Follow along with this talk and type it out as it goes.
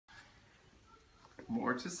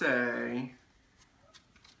More to say.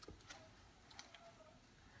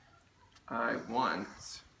 I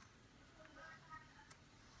want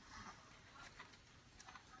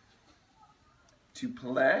to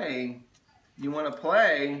play. You want to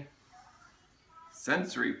play?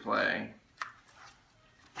 Sensory play.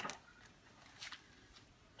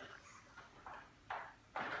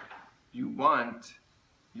 You want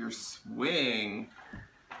your swing.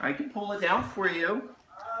 I can pull it down for you.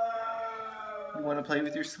 You want to play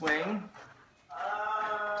with your swing?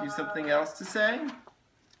 Do you have something else to say?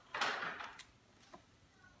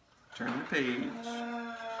 Turn the page.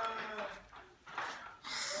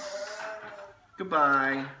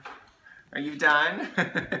 Goodbye. Are you done?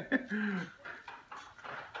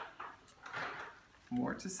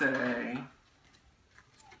 More to say.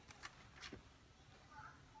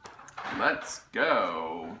 Let's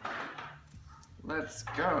go. Let's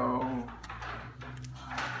go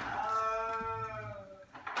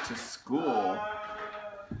to school.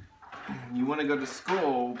 You want to go to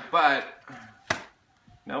school, but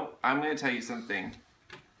no, I'm going to tell you something.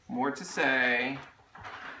 More to say.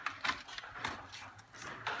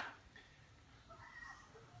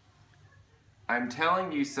 I'm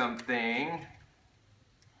telling you something.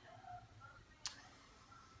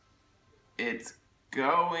 It's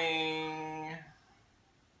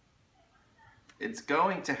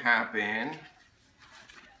going to happen.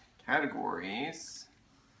 Categories,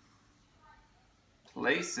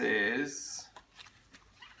 places,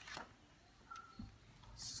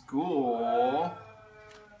 school,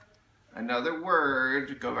 another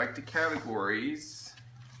word, go back to categories.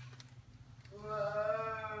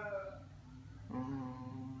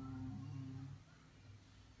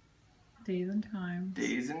 Days and times.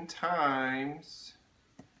 Days and times.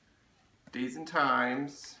 Days and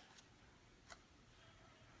times.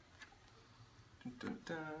 Dun, dun,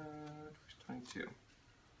 dun. 22.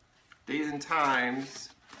 Days and times.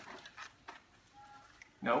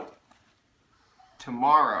 Nope.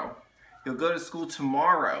 Tomorrow. You'll go to school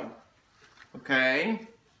tomorrow. Okay?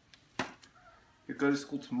 You'll go to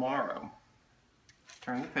school tomorrow.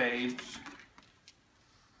 Turn the page.